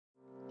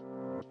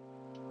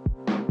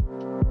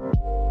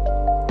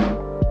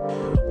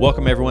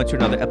Welcome, everyone, to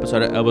another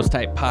episode of Elbows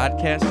Tight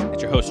Podcast.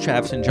 It's your host,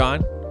 Travis and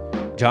John.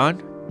 John,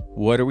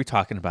 what are we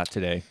talking about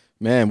today?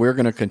 Man, we're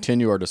going to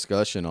continue our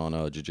discussion on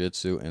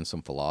Jiu-Jitsu and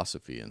some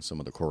philosophy and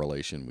some of the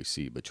correlation we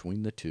see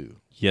between the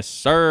two. Yes,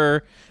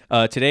 sir.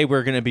 Today,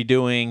 we're going to be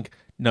doing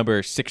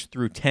number 6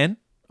 through 10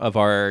 of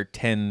our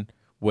 10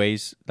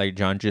 ways, like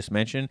John just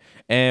mentioned.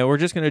 And we're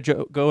just going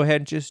to go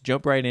ahead and just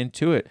jump right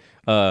into it.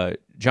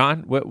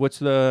 John, what's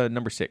the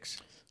number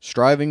 6?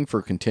 Striving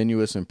for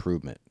continuous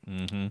improvement.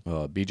 Mm-hmm.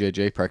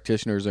 BJJ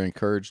practitioners are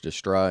encouraged to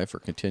strive for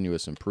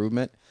continuous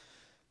improvement,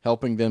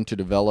 helping them to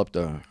develop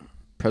the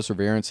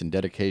perseverance and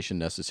dedication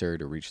necessary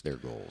to reach their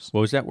goals. What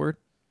was that word?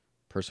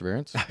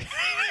 Perseverance?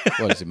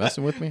 What, is he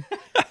messing with me?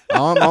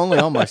 I'm only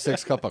on my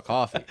 6th cup of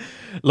coffee.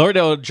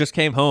 Lauderdale just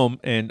came home,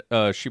 and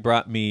she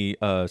brought me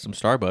some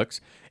Starbucks,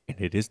 and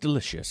it is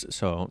delicious.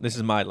 So this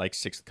is my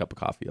 6th cup of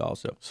coffee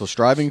also. So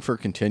striving for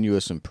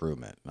continuous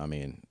improvement. I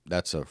mean,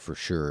 that's a for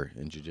sure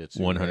in jiu-jitsu.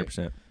 100%.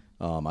 Right?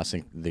 I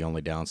think the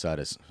only downside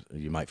is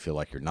you might feel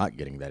like you're not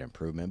getting that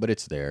improvement, but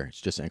it's there. It's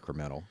just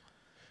incremental.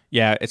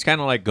 Yeah, it's kind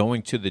of like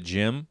going to the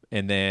gym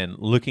and then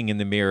looking in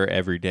the mirror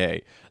every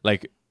day.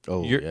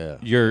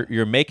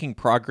 You're making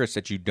progress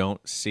that you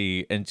don't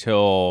see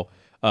until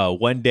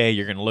one day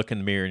you're going to look in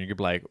the mirror and you're gonna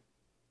be like,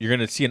 you're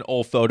going to see an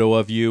old photo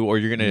of you, or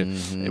you're going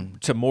to,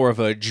 to more of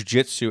a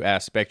jiu-jitsu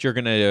aspect, you're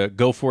going to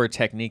go for a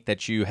technique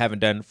that you haven't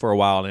done for a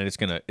while, and it's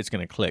going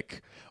to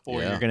click.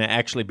 Or you're going to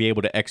actually be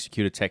able to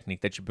execute a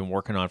technique that you've been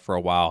working on for a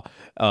while,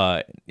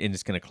 and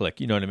it's going to click.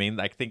 You know what I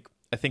mean? I think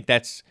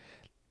that's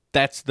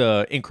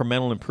the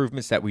incremental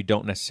improvements that we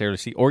don't necessarily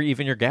see, or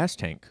even your gas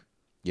tank.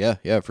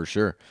 Yeah, for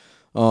sure.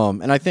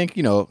 And I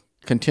think,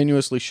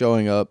 continuously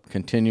showing up,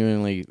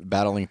 continually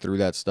battling through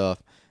that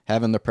stuff,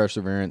 having the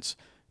perseverance,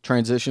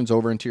 transitions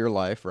over into your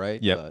life,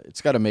 right? Yeah.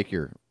 It's got to make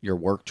your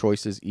work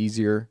choices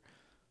easier,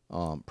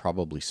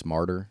 probably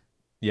smarter.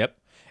 Yep,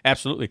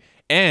 absolutely.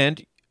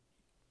 And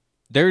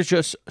there's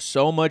just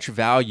so much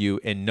value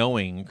in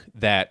knowing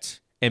that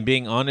and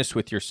being honest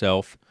with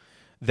yourself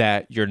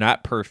that you're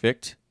not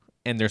perfect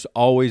and there's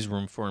always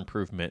room for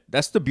improvement.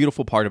 That's the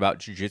beautiful part about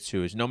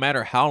jiu-jitsu is no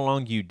matter how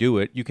long you do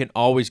it, you can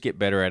always get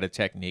better at a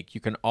technique.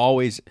 You can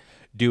always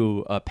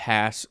do a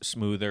pass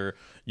smoother.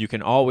 You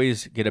can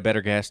always get a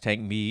better gas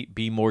tank,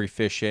 be more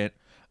efficient.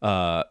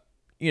 You're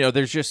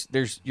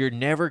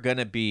never going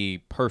to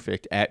be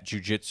perfect at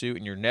jiu-jitsu,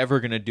 and you're never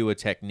going to do a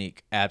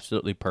technique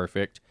absolutely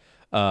perfect.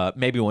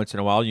 Maybe once in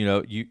a while,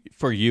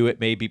 for you it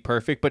may be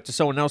perfect, but to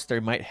someone else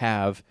they might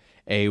have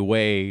a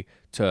way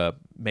to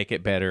make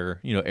it better,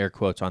 air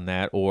quotes on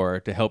that, or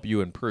to help you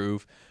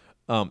improve.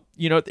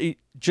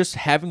 Just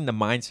having the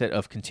mindset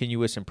of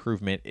continuous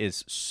improvement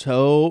is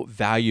so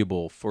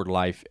valuable for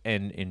life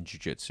and in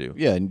jiu-jitsu.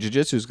 Yeah, and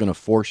jiu-jitsu is going to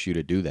force you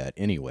to do that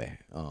anyway.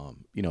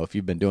 If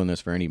you've been doing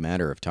this for any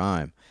matter of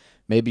time,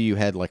 maybe you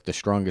had the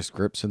strongest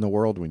grips in the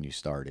world when you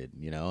started,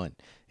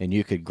 and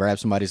you could grab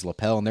somebody's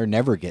lapel and they're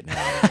never getting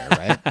out of there,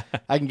 right?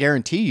 I can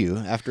guarantee you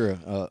after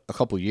a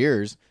couple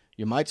years,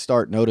 you might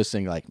start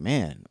noticing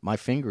man, my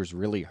fingers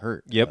really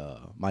hurt. Yep.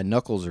 My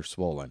knuckles are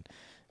swollen.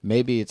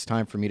 Maybe it's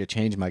time for me to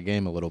change my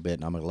game a little bit,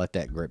 and I'm going to let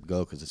that grip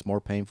go because it's more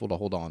painful to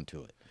hold on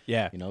to it.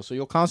 Yeah. So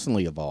you'll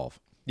constantly evolve.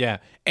 Yeah.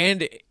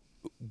 And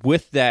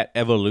with that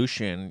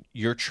evolution,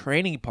 your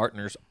training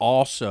partners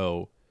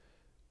also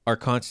are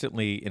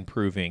constantly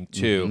improving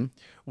too,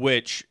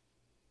 which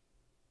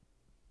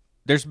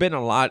there's been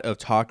a lot of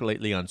talk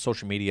lately on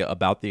social media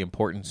about the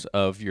importance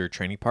of your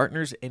training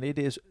partners, and it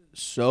is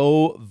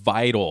so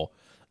vital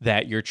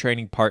that your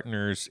training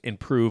partners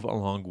improve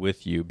along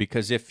with you,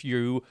 because if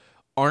you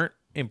aren't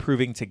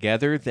improving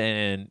together,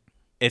 then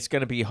it's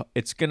going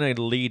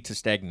to lead to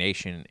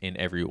stagnation in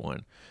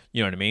everyone.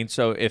 You know what I mean?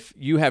 So if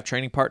you have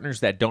training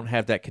partners that don't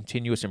have that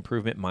continuous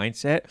improvement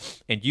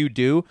mindset and you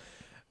do,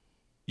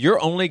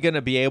 you're only going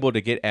to be able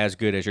to get as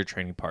good as your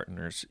training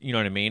partners. You know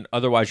what I mean?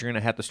 Otherwise, you're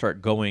going to have to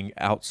start going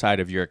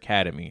outside of your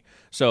academy.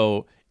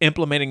 So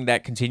implementing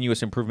that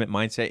continuous improvement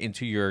mindset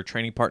into your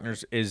training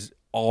partners is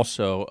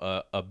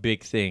also a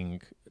big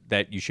thing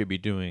that you should be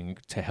doing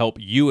to help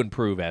you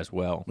improve as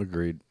well.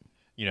 Agreed.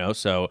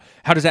 So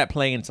how does that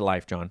play into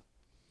life, John?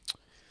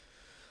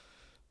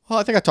 Well,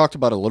 I think I talked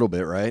about it a little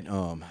bit, right?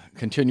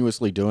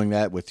 Continuously doing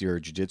that with your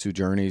jiu-jitsu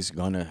journey is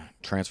going to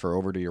transfer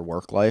over to your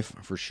work life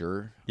for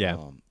sure. Yeah.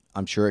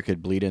 I'm sure it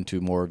could bleed into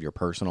more of your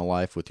personal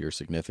life with your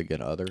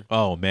significant other.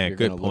 Oh, man, You're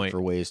good gonna point. Look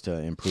for ways to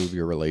improve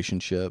your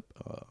relationship,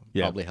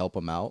 probably help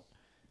them out,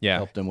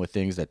 help them with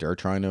things that they're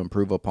trying to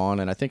improve upon.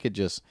 And I think it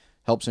just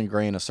helps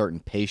ingrain a certain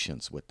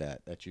patience with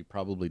that you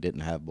probably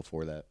didn't have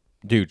before that.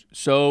 Dude,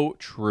 so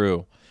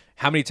true.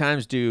 How many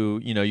times do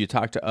you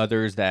talk to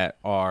others that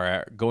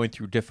are going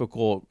through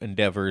difficult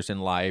endeavors in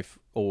life,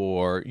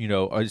 or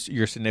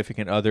your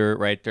significant other,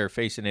 right? They're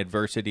facing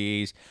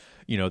adversities.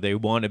 They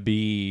want to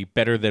be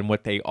better than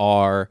what they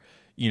are.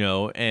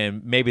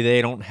 And maybe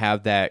they don't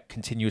have that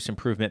continuous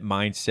improvement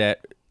mindset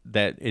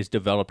that is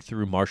developed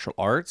through martial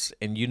arts,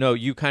 and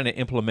you kind of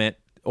implement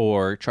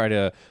or try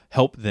to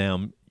help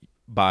them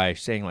by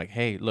saying like,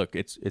 hey, look,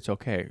 it's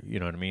okay. You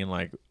know what I mean?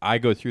 Like, I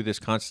go through this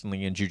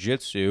constantly in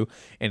jiu-jitsu,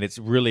 and it's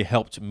really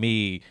helped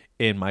me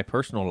in my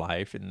personal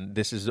life. And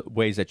this is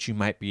ways that you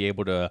might be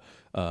able to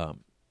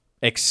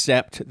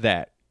accept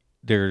that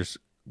there's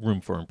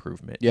room for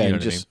improvement. Yeah, you know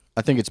and what I mean?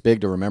 I think it's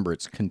big to remember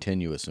it's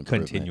continuous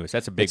improvement. Continuous.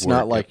 That's a big It's word.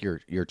 not like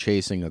you're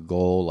chasing a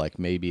goal, like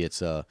maybe it's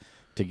to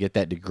get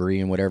that degree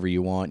in whatever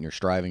you want, and you're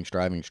striving,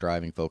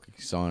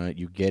 focus on it.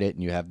 You get it,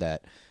 and you have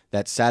that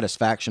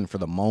satisfaction for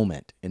the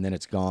moment, and then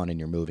it's gone, and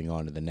you're moving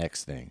on to the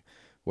next thing.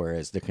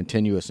 Whereas the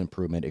continuous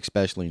improvement,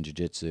 especially in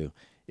jiu-jitsu,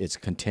 it's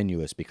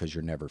continuous because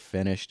you're never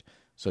finished.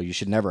 So you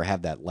should never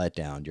have that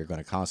letdown. You're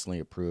going to constantly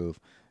improve.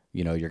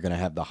 You know, you're going to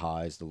have the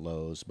highs, the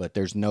lows, but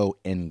there's no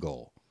end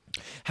goal.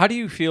 How do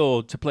you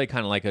feel, to play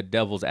kind of like a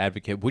devil's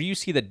advocate, what do you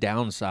see the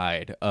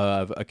downside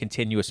of a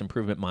continuous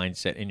improvement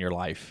mindset in your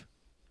life?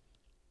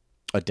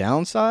 A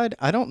downside?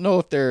 I don't know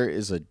if there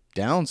is a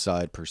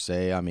downside per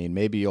se. I mean,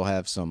 maybe you'll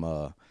have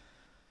some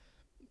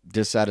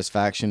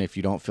dissatisfaction if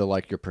you don't feel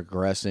like you're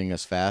progressing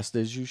as fast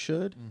as you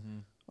should.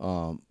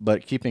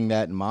 But keeping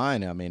that in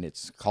mind, I mean,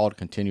 it's called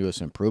continuous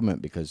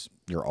improvement because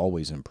you're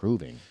always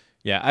improving.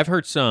 Yeah, I've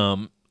heard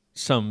some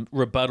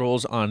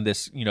rebuttals on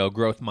this,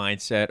 growth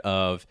mindset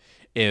of,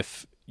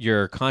 if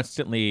you're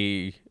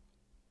constantly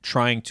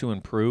trying to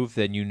improve,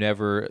 then you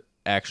never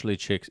actually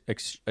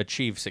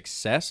achieve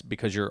success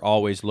because you're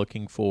always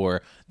looking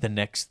for the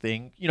next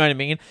thing. You know what I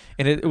mean?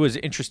 And it was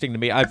interesting to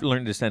me. I've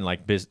learned this in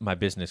like my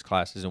business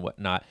classes and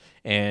whatnot.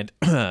 And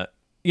that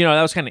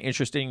was kind of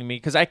interesting to me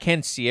because I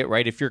can see it,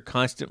 right? If you're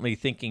constantly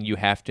thinking you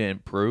have to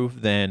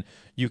improve, then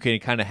you can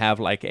kind of have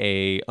like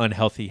a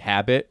unhealthy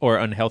habit or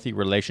unhealthy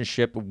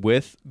relationship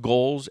with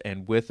goals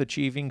and with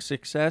achieving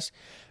success.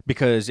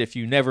 Because if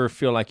you never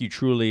feel like you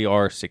truly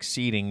are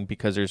succeeding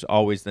because there's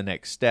always the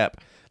next step,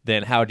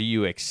 then how do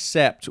you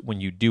accept when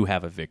you do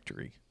have a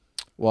victory?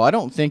 Well, I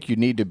don't think you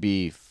need to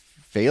be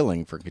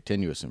failing for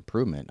continuous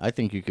improvement. I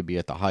think you could be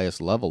at the highest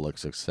level of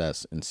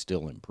success and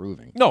still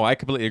improving. No, I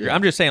completely agree. Yeah.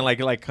 I'm just saying, like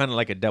kind of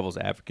like a devil's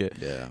advocate.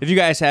 Yeah. If you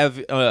guys have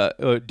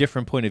a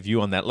different point of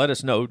view on that, let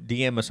us know.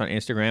 DM us on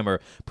Instagram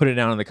or put it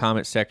down in the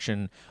comment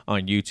section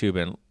on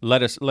YouTube, and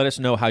let us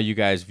know how you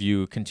guys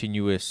view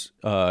continuous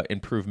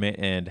improvement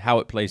and how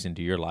it plays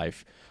into your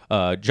life.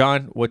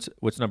 John,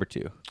 what's number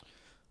 2?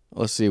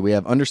 Let's see. We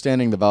have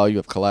understanding the value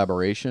of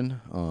collaboration.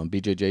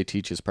 BJJ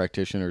teaches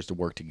practitioners to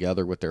work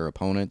together with their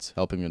opponents,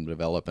 helping them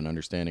develop an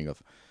understanding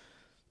of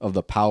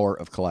the power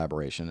of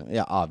collaboration.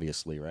 Yeah,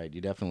 obviously, right?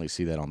 You definitely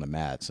see that on the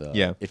mats.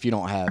 Yeah. If you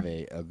don't have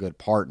a good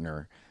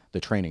partner,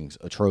 the training's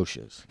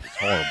atrocious. It's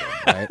horrible,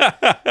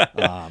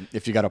 right?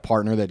 If you got a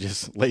partner that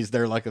just lays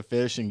there like a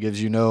fish and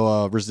gives you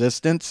no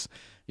resistance,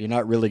 you're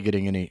not really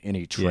getting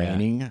any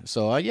training. Yeah.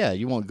 So,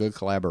 you want good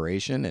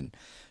collaboration. And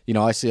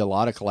I see a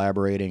lot of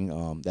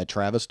collaborating that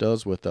Travis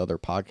does with other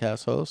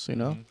podcast hosts,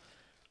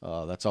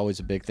 That's always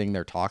a big thing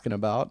they're talking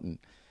about. And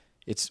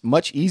it's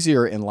much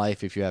easier in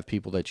life if you have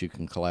people that you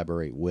can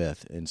collaborate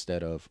with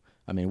instead of,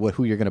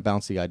 who you're going to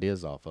bounce the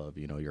ideas off of,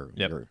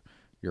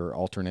 your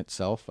alternate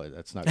self.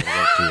 That's not going to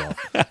work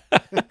too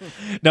well.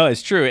 No,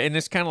 it's true. And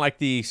it's kind of like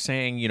the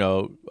saying,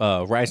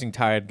 rising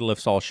tide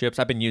lifts all ships.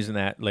 I've been using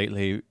that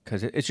lately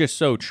because it's just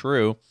so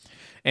true.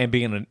 And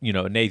being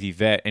a Navy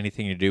vet,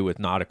 anything to do with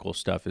nautical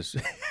stuff is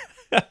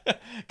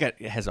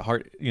has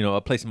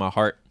a place in my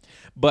heart.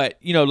 But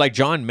like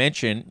John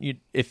mentioned,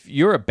 if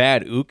you're a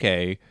bad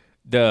uke,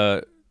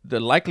 the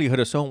likelihood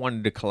of someone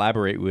wanting to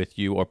collaborate with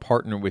you or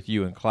partner with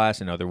you in class,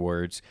 in other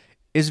words,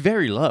 is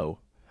very low.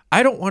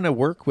 I don't want to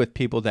work with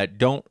people that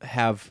don't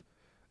have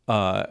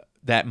that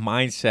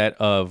mindset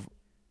of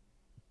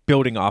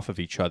building off of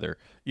each other.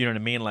 You know what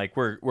I mean? Like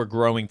we're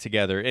growing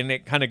together. And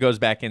it kind of goes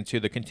back into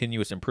the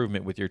continuous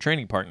improvement with your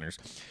training partners,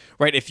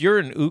 right? If you're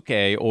an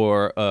uke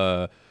or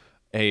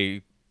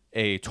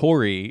a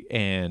tori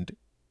and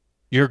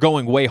you're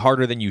going way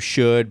harder than you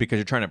should because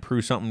you're trying to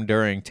prove something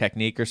during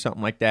technique or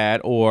something like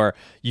that, or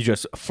you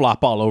just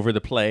flop all over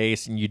the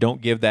place and you don't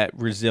give that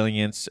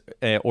resilience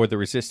or the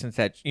resistance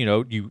that,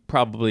 you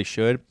probably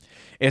should,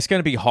 it's going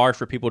to be hard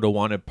for people to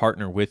want to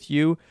partner with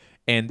you.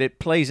 And it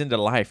plays into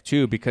life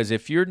too, because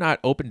if you're not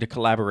open to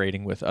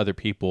collaborating with other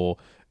people,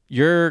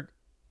 you're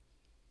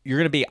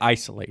going to be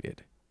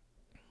isolated.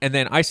 And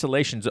then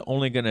isolation is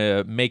only going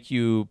to make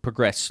you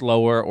progress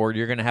slower, or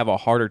you're going to have a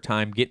harder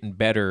time getting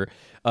better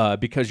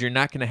because you're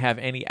not going to have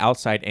any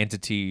outside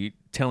entity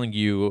telling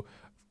you,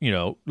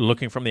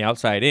 looking from the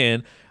outside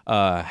in,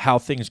 how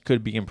things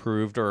could be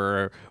improved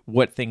or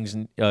what things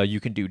you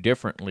can do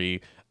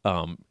differently.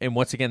 And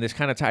once again, this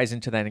kind of ties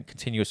into that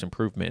continuous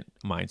improvement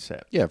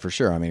mindset. Yeah, for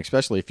sure.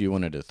 Especially if you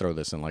wanted to throw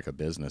this in like a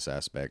business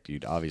aspect,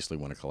 you'd obviously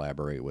want to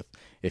collaborate with,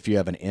 if you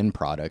have an end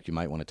product, you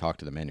might want to talk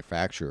to the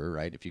manufacturer,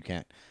 right? If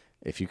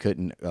you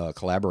couldn't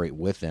collaborate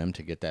with them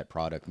to get that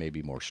product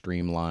maybe more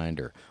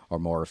streamlined or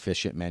more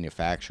efficient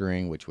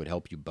manufacturing, which would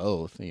help you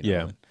both,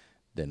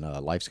 then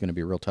life's going to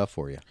be real tough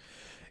for you.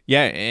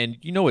 Yeah, and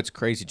what's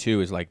crazy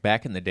too is like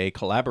back in the day,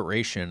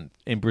 collaboration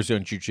in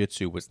Brazilian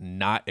Jiu-Jitsu was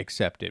not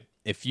accepted.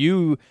 If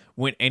you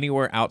went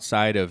anywhere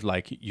outside of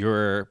like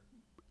your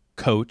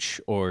coach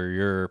or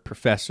your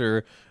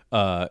professor,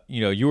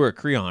 you were a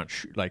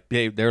creonch, like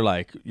they're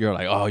like, you're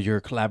like, oh, you're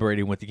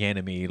collaborating with the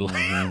enemy,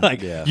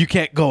 like Yeah. you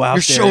can't go out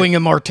You're there. showing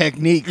him our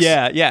techniques.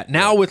 Yeah.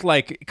 Now with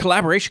like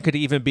collaboration could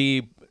even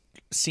be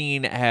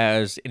seen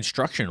as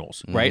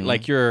instructionals, right?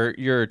 Like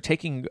you're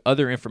taking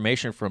other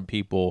information from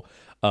people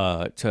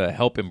to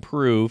help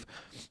improve,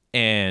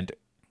 and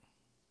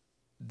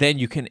then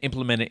you can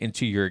implement it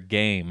into your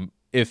game.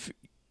 If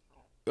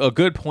a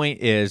good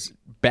point is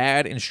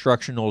bad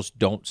instructionals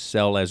don't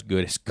sell as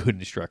good as good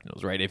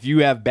instructionals, right? If you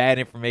have bad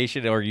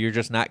information or you're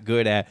just not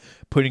good at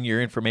putting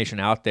your information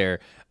out there,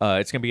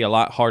 it's going to be a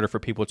lot harder for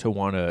people to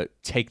want to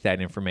take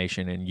that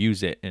information and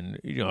use it. And,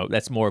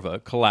 that's more of a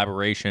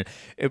collaboration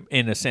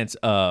in a sense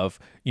of,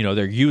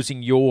 they're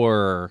using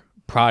your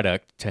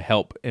product to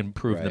help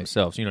improve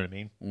themselves. You know what I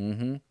mean?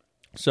 Mm-hmm.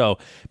 So,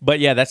 but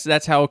yeah,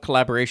 that's how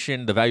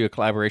collaboration, the value of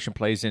collaboration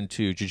plays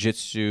into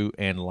jiu-jitsu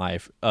and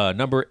life.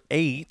 Number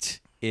 8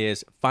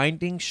 is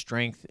finding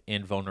strength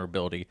in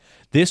vulnerability.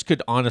 This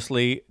could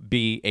honestly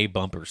be a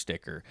bumper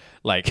sticker.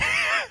 Like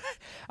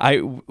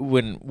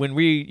when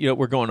we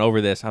we're going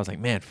over this, I was like,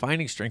 man,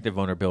 finding strength in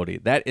vulnerability.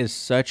 That is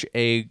such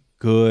a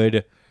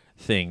good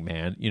thing,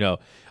 man.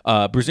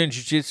 Brazilian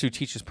Jiu-Jitsu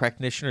teaches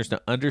practitioners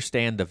to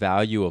understand the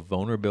value of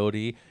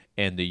vulnerability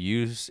and to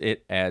use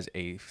it as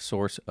a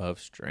source of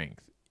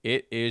strength.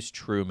 It is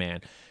true,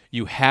 man.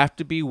 You have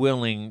to be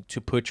willing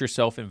to put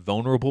yourself in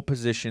vulnerable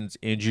positions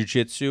in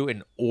jiu-jitsu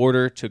in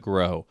order to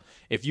grow.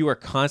 If you are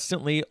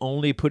constantly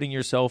only putting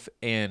yourself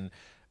in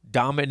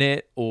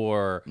dominant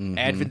or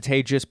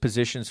advantageous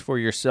positions for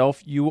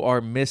yourself, you are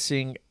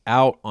missing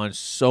out on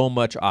so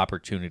much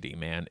opportunity,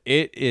 man.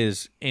 It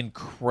is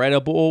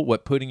incredible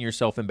what putting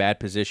yourself in bad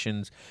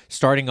positions,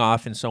 starting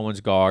off in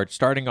someone's guard,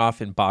 starting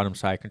off in bottom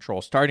side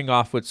control, starting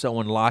off with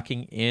someone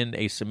locking in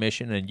a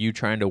submission and you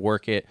trying to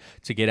work it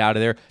to get out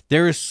of there.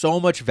 There is so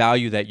much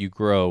value that you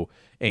grow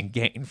and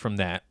gain from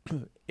that.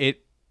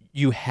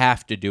 You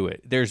have to do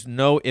it. There's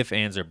no ifs,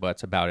 ands, or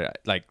buts about it.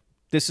 Like,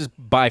 this is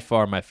by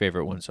far my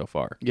favorite one so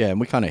far. Yeah, and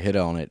we kind of hit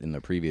on it in the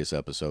previous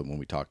episode when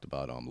we talked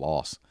about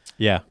loss.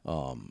 Yeah.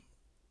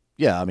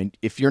 Yeah, I mean,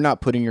 if you're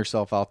not putting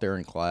yourself out there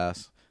in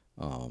class,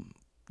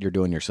 you're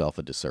doing yourself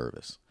a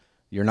disservice.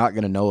 You're not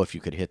going to know if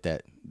you could hit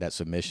that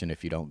submission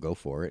if you don't go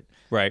for it.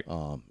 Right.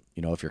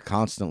 If you're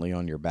constantly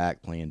on your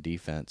back playing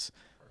defense,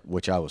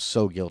 which I was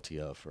so guilty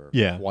of for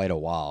quite a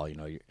while,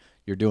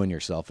 you're doing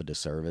yourself a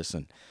disservice.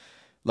 And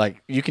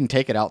like, you can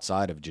take it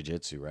outside of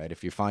jiu-jitsu, right?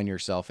 If you find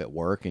yourself at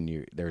work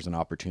and there's an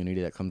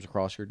opportunity that comes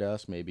across your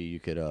desk, maybe you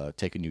could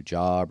take a new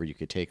job or you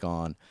could take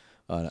on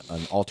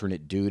an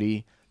alternate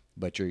duty,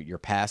 but you're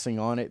passing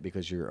on it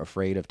because you're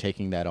afraid of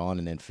taking that on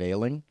and then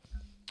failing.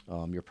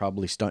 You're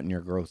probably stunting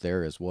your growth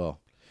there as well.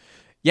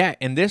 Yeah,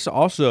 and this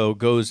also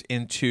goes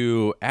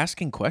into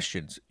asking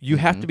questions. You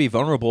have to be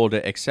vulnerable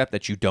to accept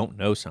that you don't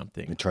know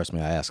something. And trust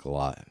me, I ask a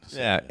lot. So.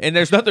 Yeah, and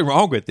there's nothing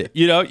wrong with it.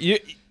 You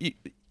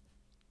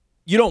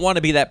don't want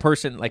to be that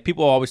person. Like,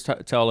 people always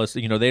tell us,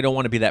 they don't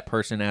want to be that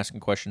person asking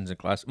questions in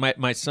class.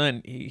 My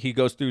son, he's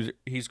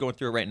going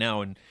through it right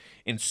now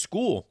in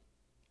school.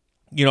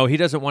 He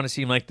doesn't want to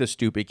seem like the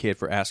stupid kid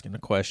for asking the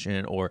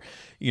question, or,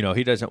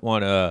 he doesn't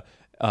want to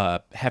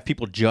have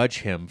people judge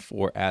him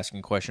for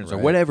asking questions or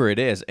whatever it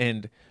is.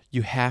 And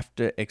you have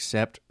to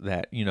accept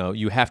that,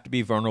 you have to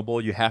be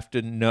vulnerable. You have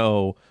to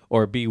know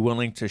or be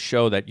willing to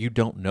show that you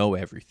don't know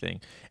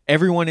everything.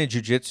 Everyone in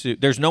jiu-jitsu,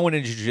 there's no one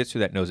in jiu-jitsu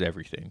that knows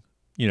everything.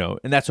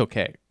 And that's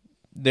okay.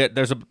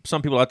 There's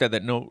some people out there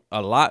that know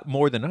a lot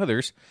more than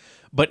others,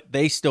 but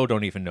they still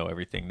don't even know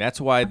everything.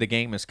 That's why the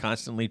game is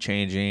constantly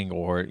changing,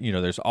 or,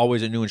 there's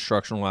always a new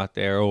instructional out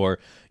there, or,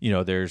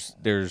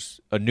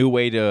 there's a new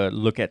way to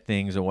look at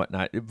things and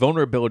whatnot.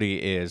 Vulnerability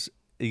is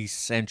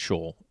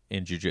essential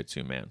in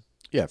jiu-jitsu, man.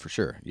 Yeah, for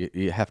sure.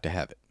 You have to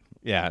have it.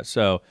 Yeah.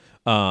 So,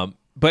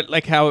 but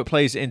like how it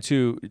plays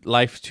into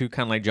life too,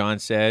 kind of like John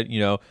said,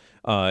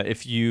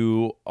 if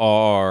you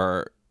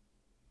are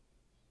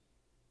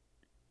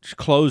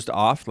closed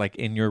off, like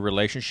in your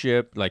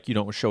relationship, like you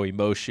don't show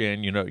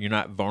emotion, you're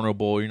not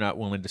vulnerable, you're not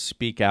willing to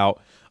speak out,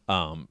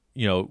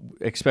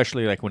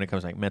 especially like when it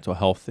comes to like mental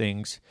health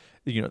things,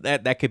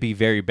 that could be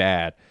very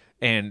bad.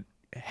 And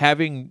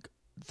having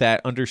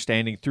that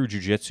understanding through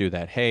jiu-jitsu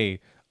that, hey,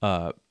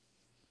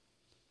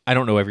 I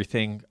don't know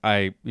everything.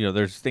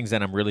 There's things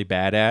that I'm really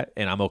bad at,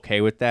 and I'm okay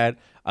with that.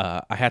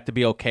 I have to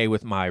be okay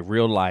with my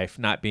real life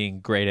not being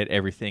great at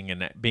everything,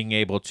 and being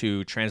able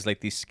to translate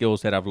these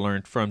skills that I've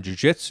learned from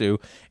jiu-jitsu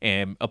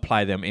and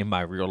apply them in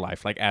my real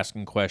life, like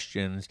asking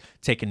questions,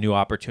 taking new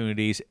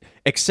opportunities,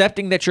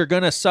 accepting that you're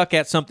going to suck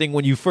at something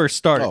when you first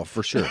start. Oh,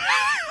 for sure.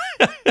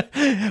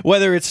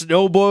 Whether it's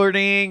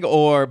snowboarding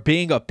or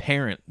being a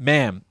parent.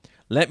 Man,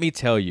 let me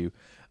tell you,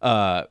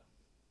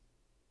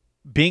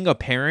 being a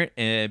parent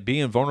and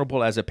being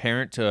vulnerable as a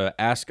parent to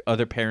ask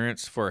other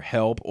parents for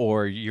help,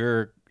 or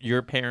your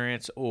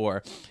parents,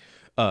 or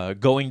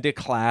going to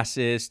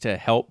classes to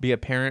help be a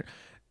parent,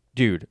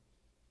 dude,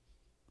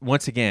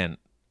 once again,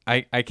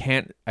 I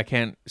can't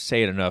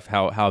say it enough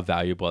how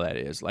valuable that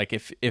is. Like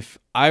if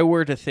I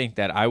were to think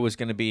that I was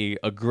going to be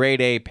a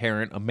grade A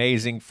parent,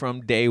 amazing from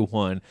day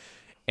one,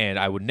 and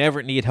I would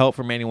never need help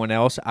from anyone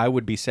else, I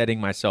would be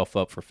setting myself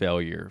up for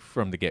failure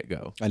from the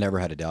get-go. I never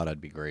had a doubt I'd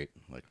be great.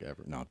 Like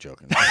ever. No, I'm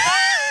joking.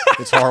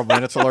 It's horrible,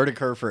 and it's a learning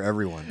curve for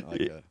everyone.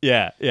 Like,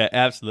 yeah,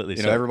 absolutely.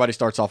 You know, everybody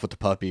starts off with the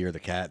puppy or the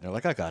cat, and they're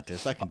like, "I got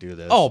this. I can do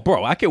this." Oh,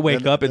 bro, I could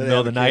wake up in the middle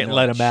of the night and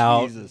let him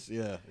out. Jesus,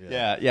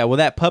 yeah. Well,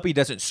 that puppy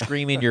doesn't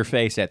scream in your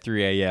face at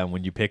 3 a.m.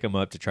 when you pick him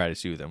up to try to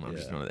soothe him. I'm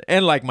just doing that.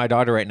 And like my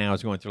daughter right now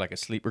is going through like a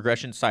sleep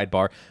regression.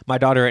 Sidebar: my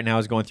daughter right now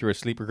is going through a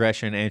sleep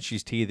regression, and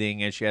she's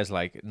teething, and she has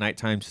like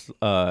nighttime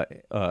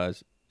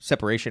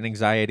separation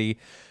anxiety.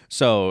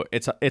 So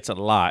it's a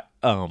lot.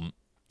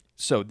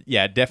 So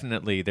yeah,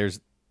 definitely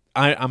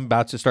I'm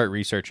about to start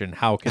researching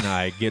how can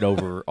I get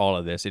over all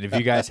of this. And if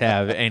you guys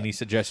have any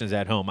suggestions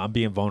at home, I'm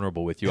being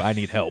vulnerable with you. I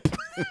need help.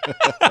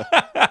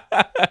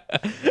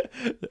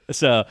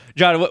 So,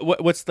 John,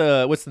 what's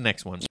the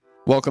next one?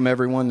 Welcome,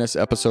 everyone. This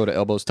episode of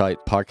Elbows Tight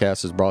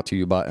podcast is brought to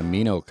you by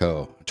Amino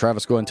Co.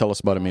 Travis, go ahead and tell us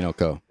about Amino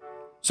Co.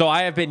 So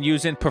I have been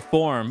using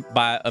Perform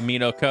by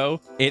Amino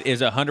Co. It is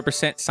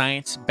 100%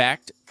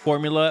 science-backed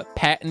formula,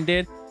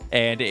 patented,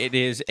 and it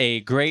is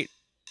a great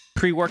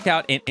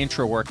pre-workout and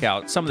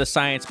intra-workout. Some of the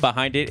science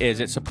behind it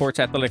is it supports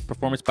athletic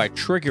performance by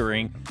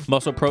triggering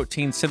muscle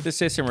protein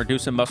synthesis and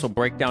reducing muscle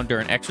breakdown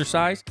during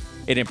exercise.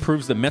 It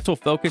improves the mental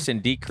focus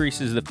and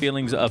decreases the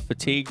feelings of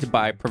fatigue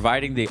by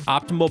providing the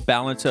optimal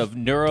balance of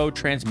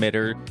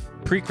neurotransmitter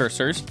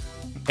precursors.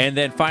 And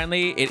then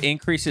finally, it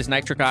increases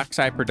nitric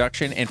oxide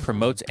production and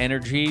promotes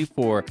energy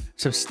for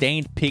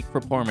sustained peak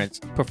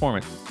performance.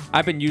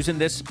 I've been using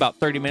this about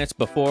 30 minutes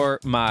before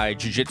my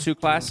Jiu-Jitsu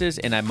classes,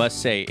 and I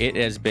must say it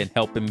has been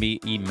helping me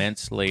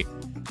immensely.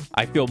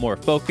 I feel more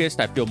focused.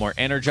 I feel more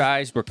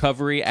energized.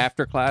 Recovery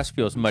after class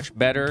feels much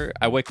better.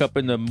 I wake up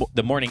in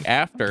the morning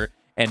after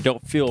and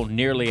don't feel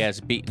nearly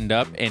as beaten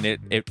up, and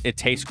it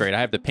tastes great.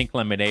 I have the pink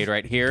lemonade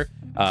right here.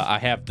 I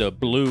have the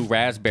blue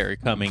raspberry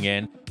coming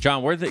in.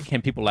 John, where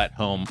can people at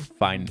home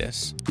find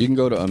this? You can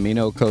go to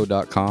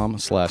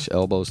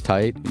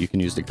aminoco.com/elbowstight. You can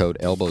use the code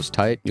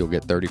elbowstight. You'll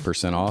get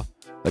 30% off.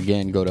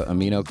 Again, go to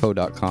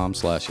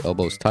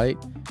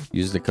aminoco.com/elbowstight.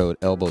 Use the code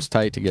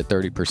elbowstight to get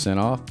 30%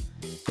 off,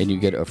 and you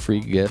get a free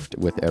gift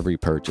with every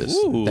purchase.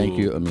 Ooh. Thank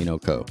you,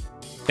 Amino Co.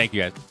 Thank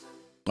you, guys.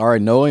 All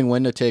right, knowing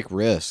when to take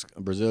risk.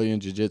 Brazilian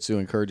Jiu-Jitsu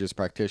encourages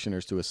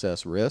practitioners to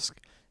assess risk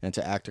and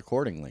to act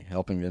accordingly,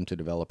 helping them to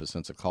develop a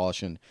sense of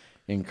caution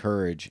and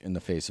courage in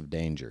the face of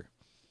danger.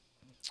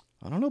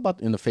 I don't know about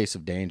in the face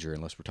of danger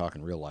unless we're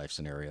talking real life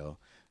scenario,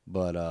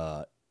 but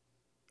I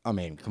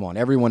mean, come on,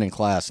 everyone in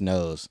class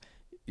knows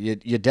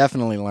you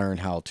definitely learn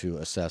how to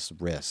assess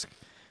risk.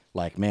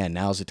 Like, man,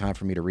 now's the time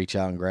for me to reach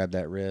out and grab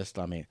that wrist.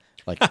 I mean,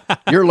 like,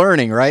 you're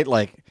learning, right?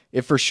 Like,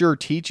 it for sure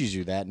teaches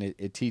you that, and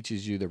it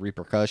teaches you the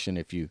repercussion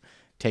if you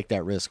take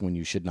that risk when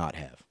you should not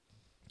have.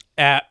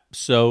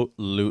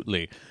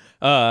 Absolutely.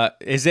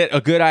 Is it a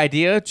good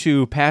idea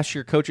to pass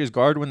your coach's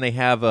guard when they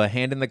have a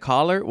hand in the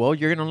collar? Well,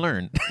 you're going to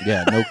learn.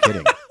 Yeah, no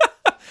kidding.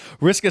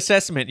 Risk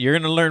assessment. You're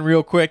going to learn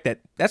real quick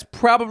that's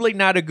probably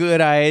not a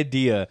good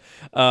idea.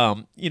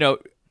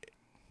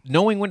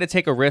 Knowing when to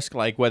take a risk,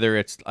 like whether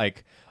it's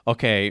like,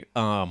 okay,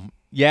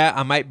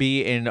 I might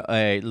be in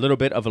a little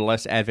bit of a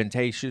less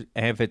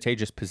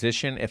advantageous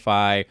position if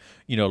I,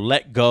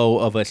 let go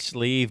of a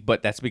sleeve,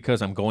 but that's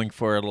because I'm going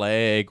for a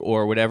leg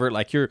or whatever.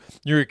 Like you're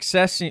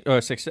assessing,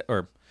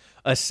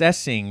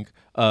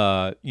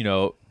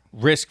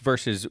 risk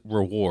versus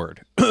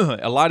reward.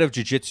 A lot of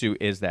jiu-jitsu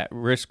is that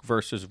risk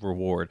versus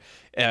reward.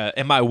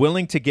 Am I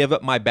willing to give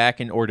up my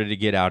back in order to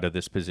get out of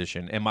this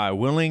position? Am I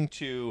willing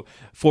to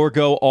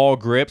forego all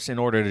grips in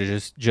order to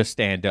just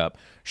stand up?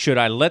 Should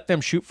I let them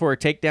shoot for a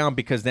takedown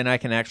because then I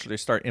can actually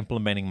start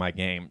implementing my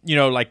game?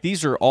 Like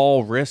these are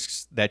all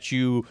risks that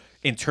you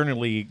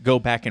internally go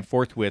back and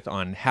forth with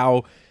on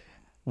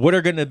what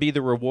are going to be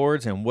the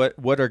rewards and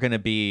what are going to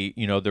be,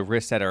 the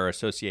risks that are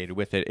associated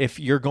with it. If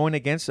you're going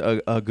against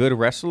a good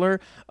wrestler,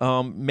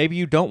 maybe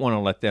you don't want to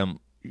let them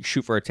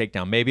shoot for a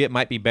takedown. Maybe it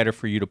might be better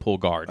for you to pull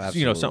guard,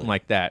 something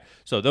like that.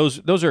 So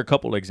those are a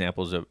couple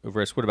examples of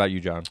risk. What about you,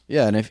 John?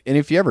 Yeah, and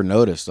if you ever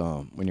notice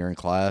when you're in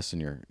class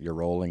and you're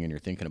rolling and you're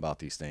thinking about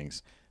these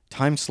things,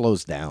 time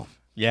slows down.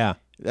 Yeah.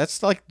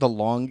 That's like the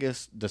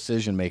longest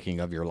decision making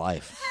of your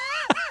life.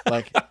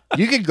 Like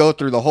you could go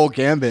through the whole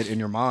gambit in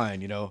your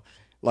mind,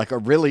 like a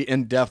really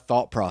in-depth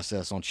thought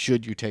process on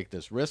should you take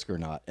this risk or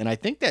not. And I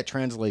think that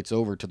translates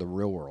over to the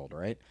real world,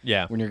 right?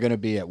 Yeah. When you're going to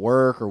be at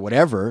work or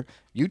whatever,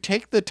 you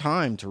take the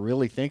time to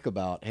really think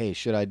about, hey,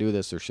 should I do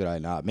this or should I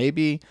not?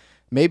 Maybe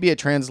it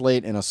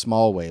translates in a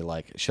small way,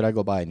 like, should I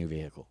go buy a new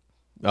vehicle?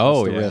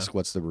 What's the risk?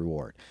 What's the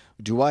reward?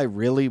 Do I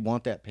really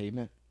want that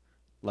payment?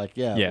 Like,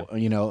 yeah.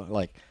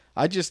 Like,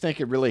 I just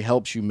think it really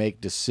helps you make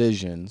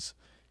decisions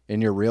in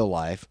your real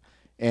life.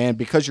 And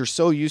because you're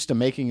so used to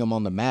making them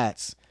on the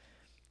mats,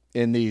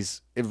 in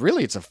these,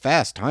 it's a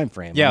fast time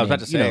frame. Yeah, I was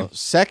about to say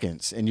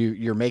seconds, and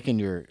you're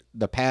making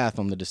the path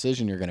on the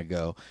decision you're going to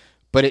go,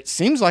 but it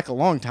seems like a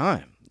long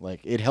time.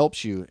 Like it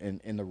helps you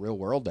in the real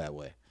world that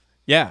way.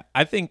 Yeah,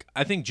 I think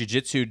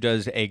jiu-jitsu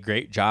does a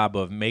great job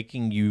of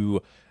making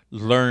you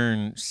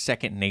learn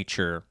second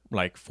nature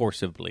like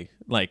forcibly.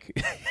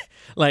 Like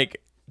like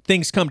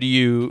things come to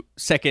you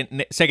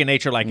second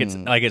nature like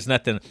it's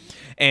nothing.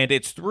 And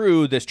it's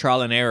through this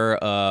trial and error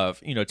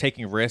of,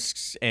 taking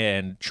risks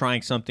and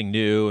trying something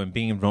new and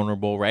being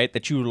vulnerable, right?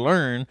 That you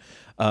learn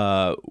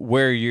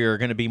where you're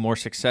going to be more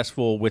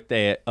successful with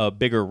a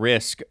bigger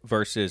risk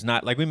versus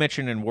not. Like we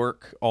mentioned in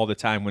work all the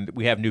time when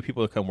we have new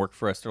people that come work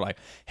for us, they're like,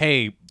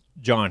 hey,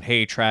 John,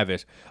 hey,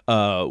 Travis,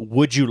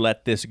 would you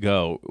let this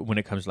go when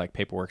it comes to like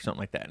paperwork, something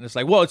like that? And it's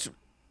like, well,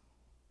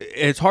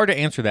 it's hard to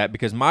answer that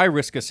because my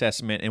risk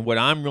assessment and what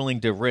I'm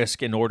willing to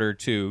risk in order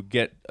to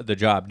get the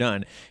job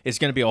done is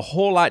going to be a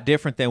whole lot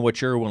different than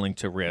what you're willing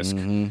to risk.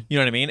 You know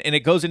what I mean? And it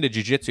goes into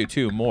jiu-jitsu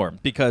too more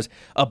because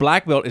a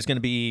black belt is going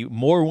to be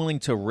more willing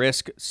to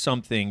risk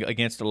something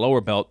against a lower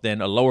belt than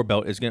a lower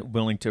belt is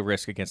willing to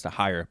risk against a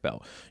higher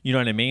belt. You know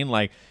what I mean?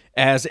 Like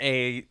as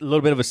a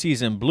little bit of a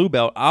seasoned blue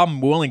belt,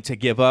 I'm willing to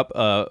give up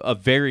a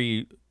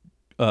very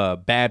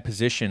bad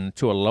position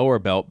to a lower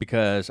belt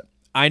because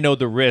I know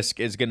the risk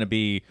is going to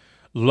be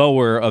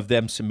lower of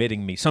them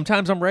submitting me.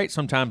 Sometimes I'm right,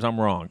 sometimes I'm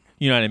wrong.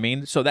 You know what I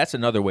mean? So that's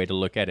another way to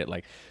look at it.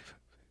 Like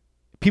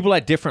people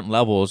at different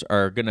levels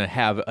are going to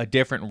have a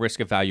different risk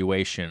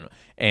evaluation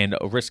and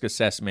a risk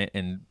assessment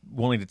and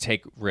willing to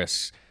take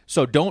risks.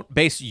 So don't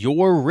base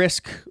your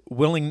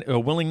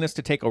willingness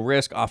to take a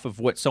risk off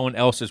of what someone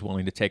else is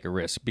willing to take a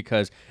risk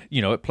because,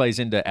 it plays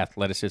into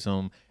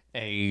athleticism,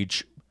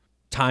 age,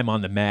 time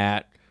on the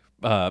mat,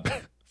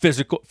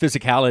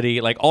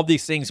 physicality, like all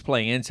these things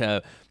play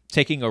into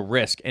taking a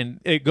risk, and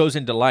it goes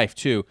into life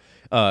too.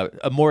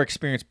 A more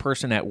experienced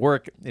person at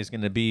work is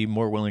going to be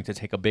more willing to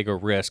take a bigger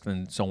risk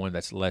than someone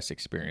that's less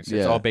experienced.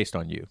 It's all based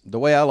on you. The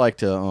way I like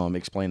to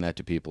explain that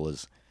to people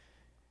is,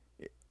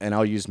 and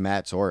I'll use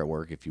mats or at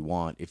work if you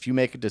want. If you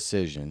make a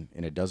decision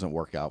and it doesn't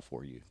work out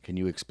for you, can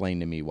you explain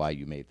to me why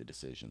you made the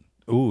decision?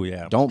 Ooh,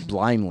 yeah. Don't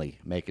blindly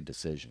make a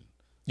decision.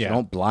 So Yeah.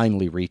 don't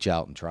blindly reach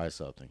out and try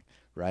something.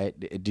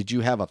 Right? Did you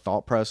have a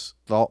thought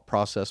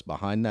process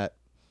behind that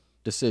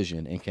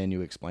decision, and can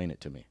you explain it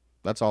to me?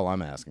 That's all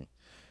I'm asking.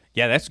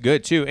 Yeah, that's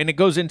good too, and it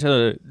goes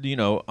into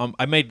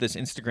I made this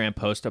Instagram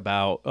post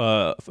about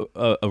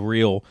a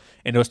reel,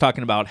 and it was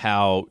talking about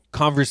how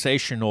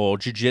conversational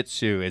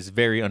jiu-jitsu is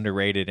very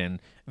underrated,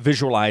 and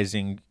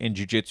visualizing in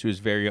jiu-jitsu is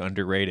very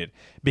underrated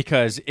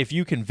because if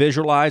you can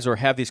visualize or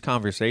have these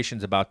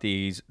conversations about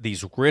these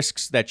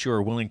risks that you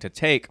are willing to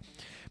take,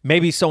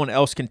 maybe someone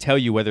else can tell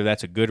you whether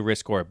that's a good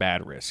risk or a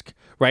bad risk,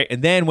 right?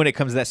 And then when it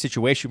comes to that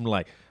situation, you're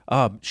like,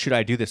 should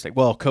I do this? Like,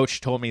 well,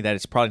 coach told me that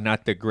it's probably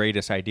not the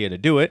greatest idea to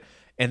do it.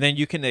 And then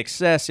you can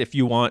assess if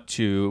you want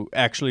to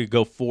actually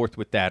go forth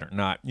with that or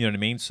not. You know what I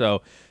mean?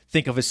 So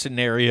think of a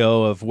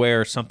scenario of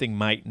where something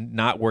might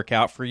not work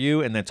out for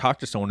you and then talk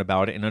to someone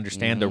about it and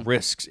understand the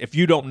risks. If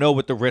you don't know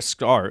what the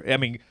risks are, I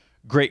mean,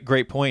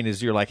 great point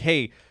is you're like,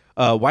 hey,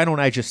 why don't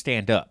I just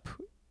stand up?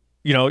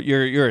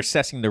 You're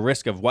assessing the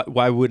risk of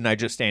why wouldn't I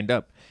just stand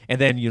up?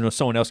 And then,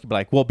 someone else could be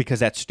like, well, because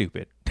that's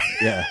stupid.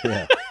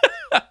 Yeah.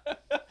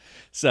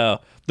 So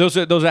those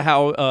are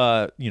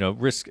how,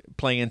 risk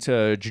play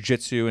into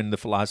jiu-jitsu and the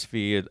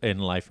philosophy in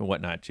life and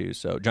whatnot too.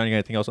 So John, you got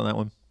anything else on that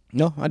one?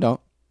 No, I don't.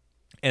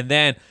 And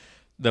then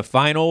the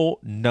final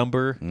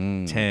number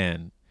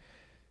 10,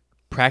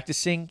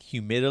 practicing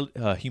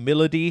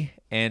humility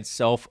and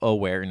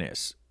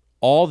self-awareness.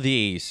 All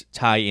these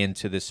tie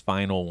into this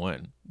final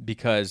one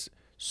because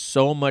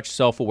so much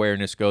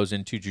self-awareness goes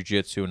into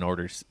jiu-jitsu in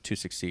order to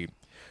succeed.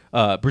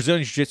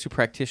 Brazilian jiu-jitsu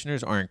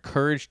practitioners are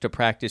encouraged to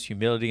practice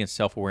humility and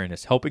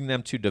self-awareness, helping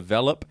them to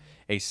develop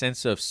a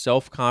sense of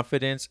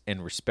self-confidence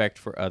and respect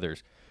for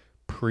others.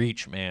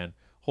 Preach, man.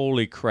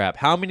 Holy crap.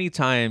 How many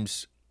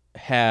times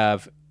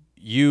have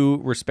you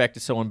respected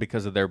someone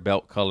because of their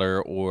belt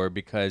color or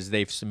because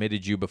they've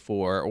submitted you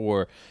before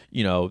or,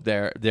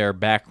 their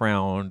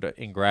background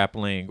in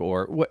grappling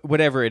or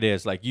whatever it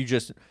is? Like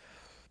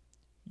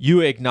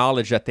you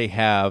acknowledge that they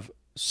have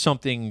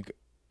something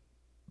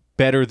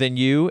better than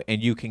you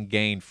and you can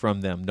gain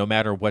from them no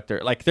matter what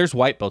they're like. There's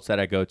white belts that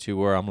I go to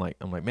where I'm like,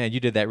 man, you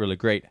did that really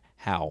great.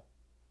 How?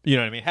 You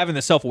know what I mean? Having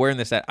the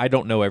self-awareness that I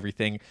don't know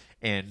everything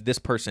and this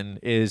person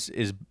is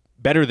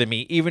better than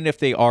me, even if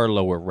they are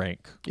lower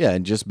rank. Yeah,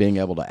 and just being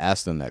able to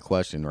ask them that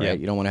question, right? Yeah.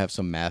 You don't want to have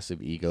some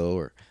massive ego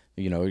or,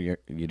 you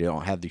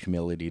don't have the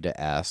humility to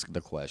ask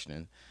the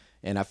question.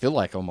 And I feel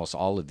like almost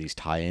all of these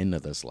tie into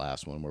this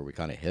last one where we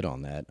kind of hit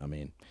on that. I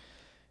mean,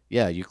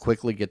 yeah, you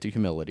quickly get to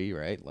humility,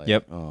 right? Like,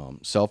 Yep.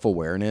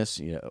 Self-awareness,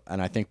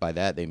 and I think by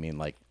that they mean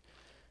like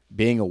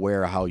being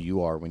aware of how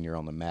you are when you're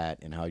on the mat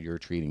and how you're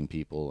treating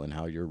people and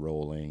how you're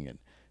rolling. And,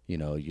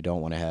 you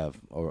don't want to have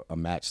a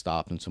match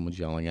stop and someone's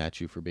yelling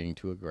at you for being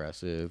too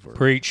aggressive or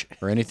Preach.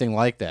 or anything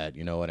like that.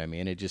 You know what I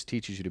mean? It just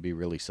teaches you to be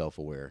really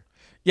self-aware.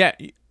 Yeah.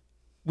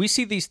 We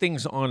see these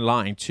things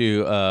online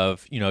too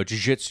of,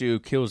 jiu-jitsu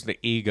kills the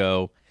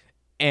ego,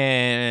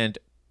 and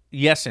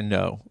yes and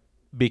no.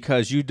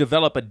 because you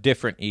develop a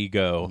different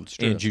ego It's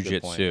true. in That's a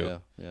good point. jiu-jitsu.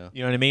 Yeah.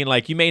 You know what I mean?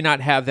 Like, you may not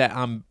have that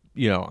I'm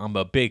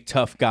a big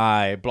tough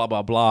guy, blah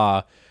blah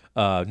blah.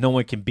 No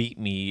one can beat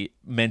me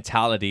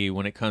mentality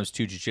when it comes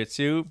to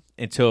jiu-jitsu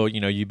until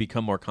you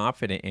become more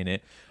confident in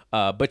it.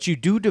 But you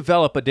do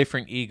develop a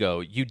different ego.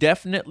 You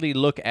definitely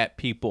look at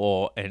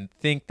people and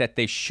think that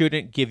they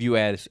shouldn't give you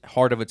as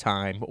hard of a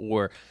time,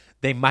 or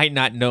they might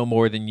not know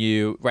more than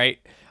you, right?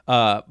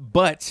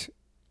 But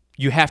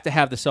you have to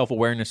have the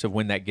self-awareness of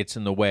when that gets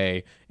in the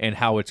way and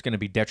how it's going to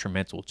be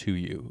detrimental to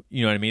you.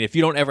 You know what I mean? If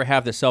you don't ever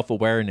have the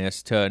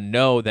self-awareness to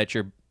know that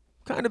you're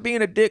kind of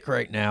being a dick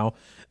right now,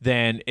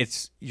 then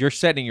you're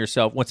setting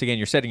yourself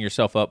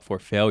up for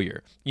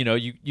failure.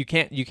 You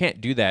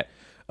can't do that.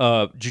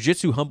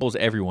 Jiu-jitsu humbles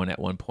everyone at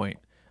one point.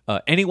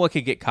 Anyone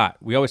can get caught.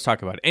 We always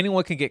talk about it.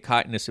 Anyone can get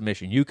caught in a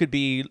submission. You could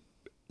be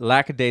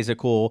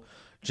lackadaisical,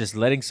 just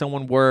letting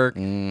someone work,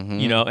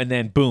 and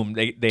then boom,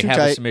 they have tight.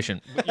 a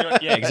submission.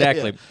 Yeah,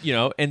 exactly.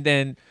 And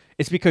then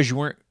it's because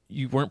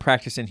you weren't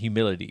practicing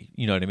humility.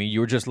 You know what I mean? You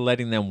were just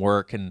letting them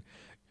work. And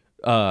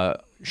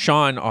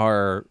Sean,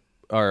 our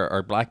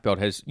black belt,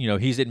 has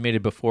he's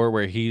admitted before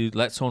where he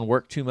let someone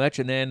work too much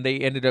and then they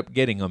ended up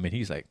getting him, and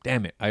he's like,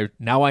 damn it, I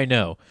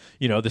know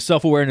the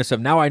self-awareness of,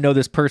 now I know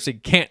this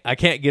person I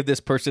can't give this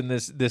person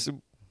this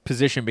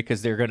position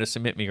because they're going to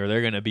submit me or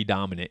they're going to be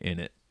dominant in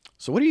it.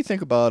 So what do you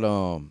think about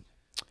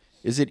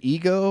is it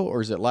ego, or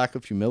is it lack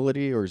of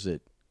humility, or is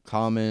it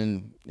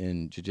common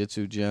in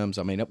jiu-jitsu gyms?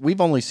 I mean,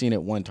 we've only seen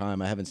it one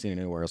time. I haven't seen it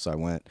anywhere else I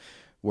went.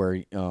 Where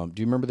do you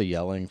remember the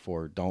yelling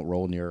for don't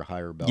roll near a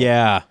higher belt?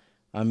 Yeah.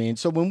 I mean,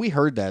 so when we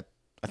heard that,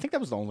 I think that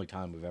was the only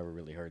time we've ever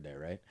really heard that,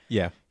 right?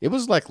 Yeah. It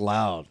was like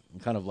loud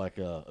and kind of like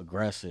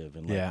aggressive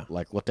and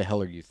like what the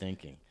hell are you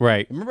thinking?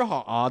 Right. Remember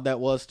how odd that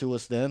was to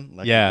us then?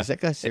 Like, yeah. Is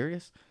that guy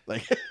serious?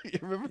 Like, you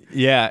remember?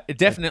 Yeah, it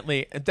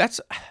definitely.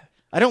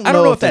 I don't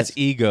know if that's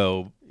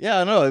ego.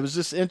 Yeah, I know. It was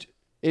just it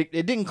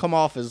didn't come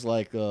off as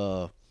like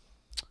oh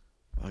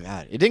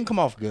God, it didn't come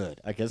off good,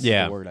 I guess is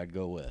the word I'd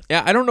go with.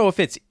 Yeah, I don't know if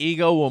it's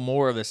ego or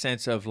more of the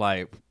sense of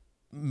like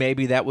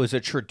maybe that was a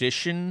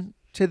tradition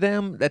to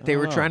them that they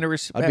were trying to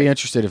respect. I'd be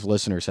interested if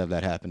listeners have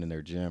that happen in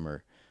their gym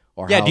or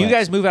yeah. Do you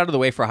guys move out of the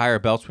way for higher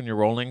belts when you're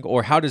rolling,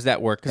 or how does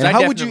that work? And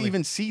how would you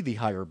even see the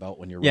higher belt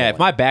when you're rolling? Yeah, if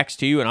my back's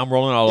to you and I'm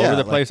rolling all over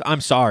the place,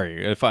 I'm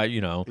sorry if I.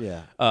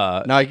 Yeah.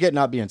 Now I get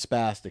not being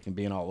spastic and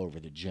being all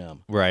over the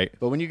gym, right?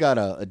 But when you got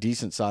a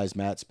decent sized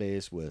mat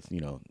space with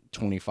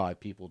 25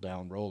 people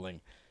down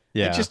rolling.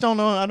 Yeah. I just don't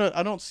know.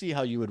 I don't see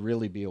how you would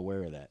really be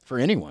aware of that for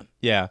anyone.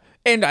 Yeah.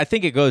 And I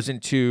think it goes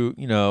into,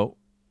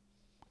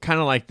 kind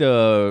of like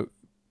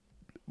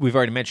we've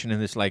already mentioned in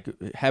this, like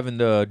having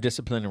the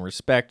discipline and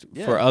respect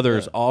for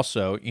others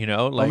also, like,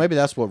 well, maybe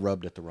that's what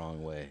rubbed it the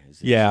wrong way.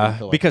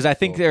 Because I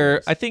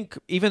think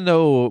even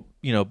though,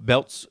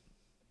 belts,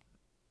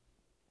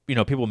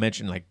 people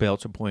mention like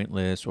belts are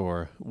pointless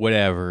or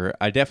whatever,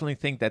 I definitely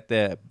think that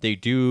they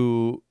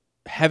do.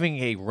 Having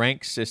a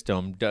rank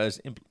system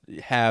does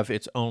have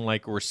its own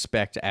like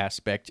respect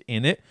aspect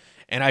in it,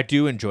 and I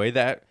do enjoy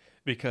that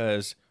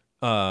because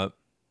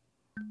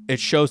it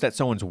shows that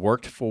someone's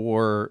worked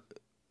for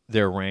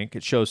their rank.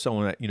 It shows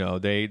someone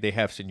that they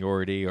have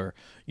seniority, or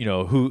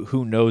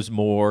who knows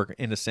more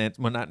in a sense.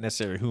 Well, not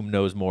necessarily who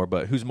knows more,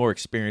 but who's more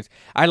experienced.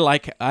 I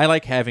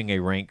like having a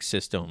rank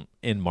system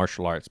in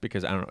martial arts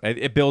because I don't know,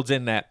 it builds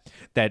in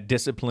that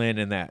discipline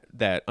and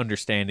that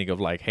understanding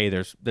of like, hey,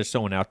 there's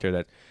someone out there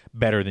that's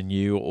better than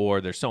you,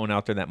 or there's someone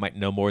out there that might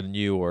know more than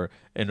you, or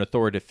an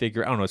authoritative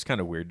figure. I don't know. It's kind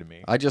of weird to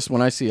me.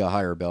 When I see a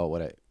higher belt,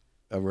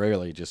 I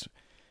rarely just.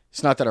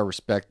 It's not that I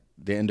respect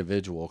the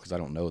individual because I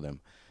don't know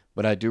them.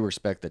 But I do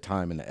respect the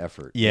time and the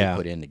effort they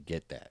put in to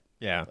get that.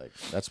 Yeah. Like,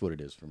 that's what it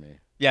is for me.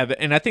 Yeah,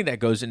 and I think that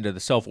goes into the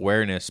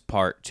self-awareness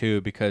part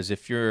too, because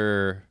if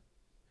you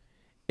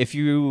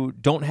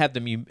don't have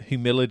the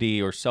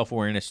humility or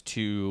self-awareness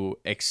to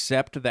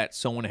accept that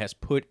someone has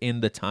put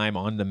in the time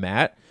on the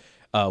mat,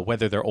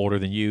 whether they're older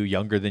than you,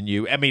 younger than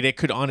you. I mean, it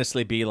could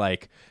honestly be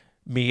like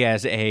me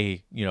as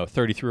a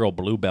 33-year-old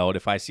blue belt.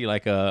 If I see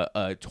like a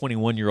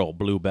 21-year-old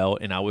blue belt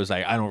and I was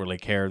like, I don't really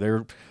care,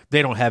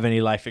 they don't have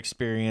any life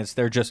experience,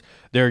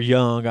 they're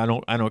young, I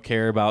don't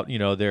care about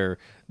let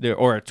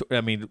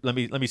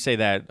me say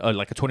that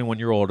like a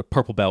 21-year-old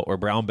purple belt or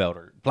brown belt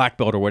or black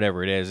belt or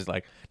whatever it is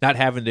like not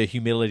having the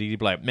humility to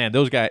be like, man,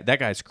 that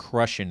guy's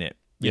crushing it,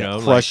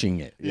 crushing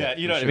it. Yeah,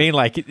 you know what I mean,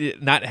 like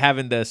not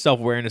having the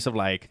self-awareness of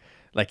like,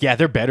 yeah,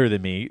 they're better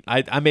than me.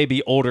 I may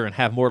be older and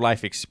have more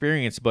life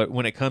experience, but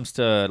when it comes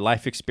to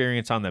life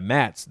experience on the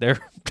mats, they're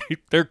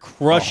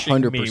crushing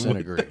 100% me. 100%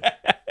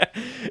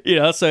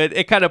 agree. So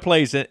it kind of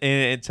plays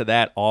into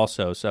that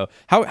also. So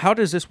how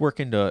does this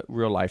work into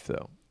real life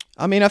though?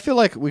 I mean, I feel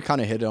like we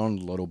kind of hit it on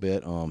a little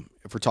bit.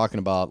 If we're talking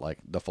about like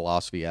the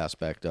philosophy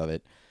aspect of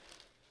it,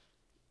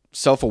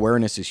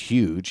 self-awareness is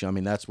huge. I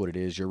mean, that's what it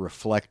is. You're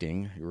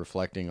reflecting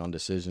on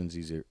decisions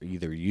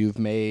either you've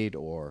made,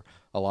 or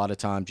a lot of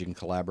times you can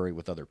collaborate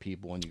with other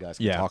people and you guys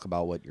can talk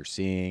about what you're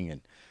seeing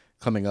and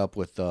coming up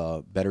with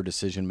better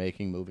decision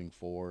making moving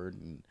forward.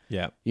 And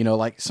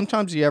like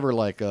sometimes you ever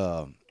like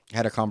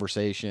had a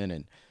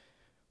conversation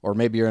or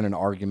maybe you're in an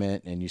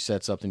argument and you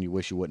said something you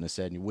wish you wouldn't have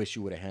said and you wish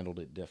you would have handled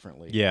it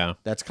differently. Yeah.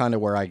 That's kind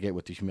of where I get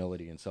with the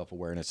humility and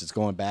self-awareness. It's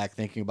going back,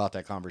 thinking about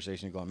that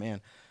conversation and going,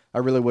 man, I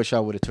really wish I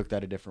would have took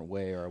that a different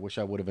way, or I wish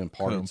I would have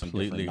imparted some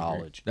different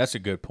knowledge. That's a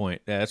good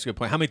point. Yeah, that's a good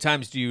point. How many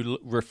times do you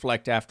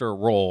reflect after a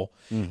roll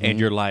and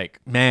you're like,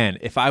 man,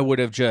 if I would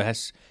have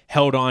just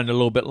held on a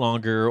little bit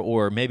longer,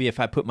 or maybe if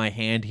I put my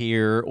hand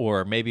here,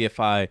 or maybe if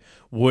I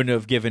wouldn't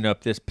have given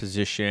up this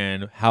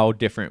position, how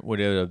different would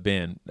it have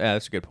been? Yeah,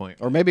 that's a good point.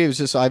 Or maybe it was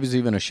just I was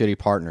even a shitty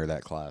partner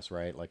that class,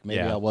 right? Like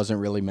maybe I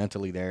wasn't really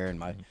mentally there, and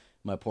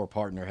my poor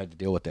partner had to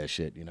deal with that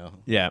shit, you know?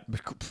 Yeah.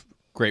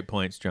 Great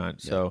points, John.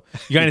 So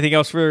you got anything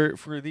else for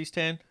these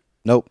 10?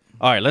 Nope.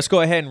 All right, let's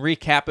go ahead and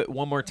recap it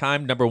one more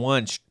time.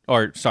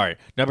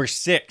 Number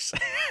 6,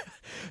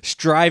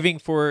 striving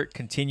for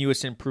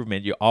continuous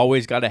improvement. You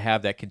always got to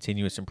have that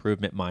continuous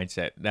improvement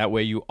mindset. That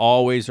way you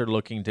always are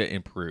looking to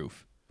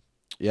improve.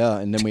 Yeah,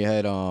 and then we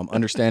had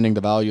understanding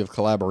the value of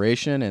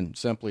collaboration, and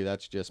simply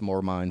that's just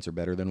more minds are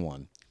better than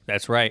one.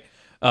 That's right.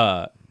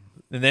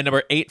 And then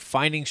number 8,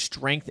 finding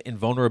strength in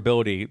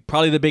vulnerability.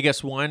 Probably the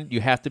biggest one.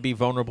 You have to be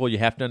vulnerable. You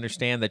have to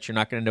understand that you're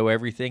not going to know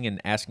everything, and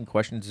asking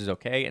questions is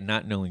okay, and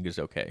not knowing is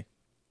okay.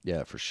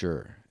 Yeah, for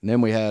sure. And then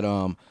we had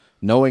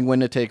knowing when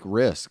to take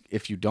risk.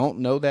 If you don't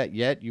know that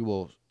yet, you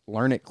will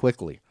learn it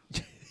quickly.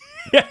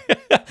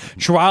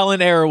 Trial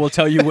and error will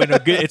tell you when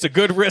it's a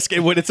good risk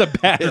and when it's a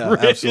bad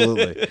risk.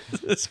 Absolutely.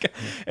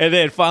 And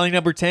then finally,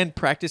 number 10,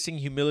 practicing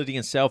humility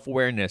and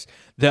self-awareness.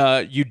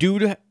 You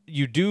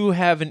do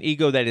have an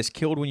ego that is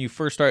killed when you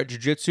first start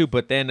jiu-jitsu,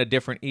 but then a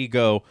different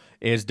ego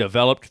is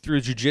developed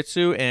through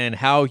jiu-jitsu, and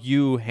how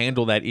you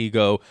handle that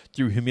ego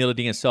through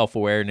humility and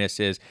self-awareness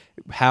is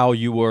how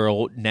you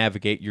will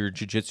navigate your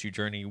jiu-jitsu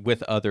journey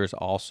with others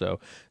also.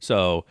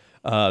 So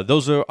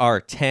those are our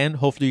 10.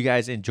 Hopefully you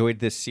guys enjoyed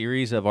this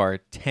series of our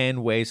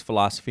 10 ways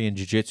philosophy and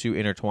jiu-jitsu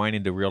intertwine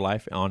into real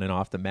life on and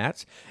off the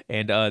mats.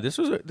 And this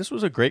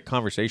was a great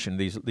conversation,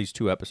 these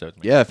 2 episodes.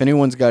 Man. Yeah, if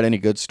anyone's got any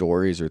good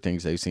stories or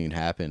things they've seen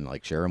happen,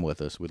 like share them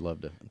with us. We'd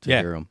love to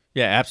hear them.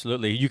 Yeah,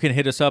 absolutely. You can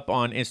hit us up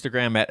on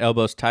Instagram at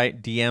Elbows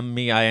Tight. DM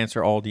me. I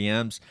answer all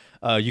DMs.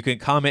 You can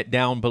comment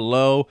down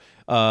below,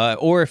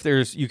 or if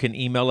you can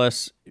email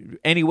us.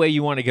 Any way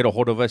you want to get a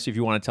hold of us, if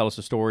you want to tell us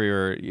a story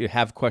or you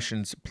have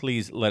questions,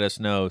 please let us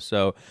know.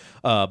 So,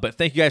 but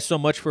thank you guys so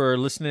much for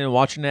listening and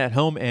watching at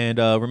home. And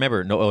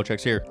remember, no oil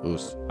checks here.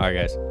 Oops. All right,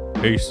 guys.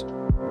 Peace.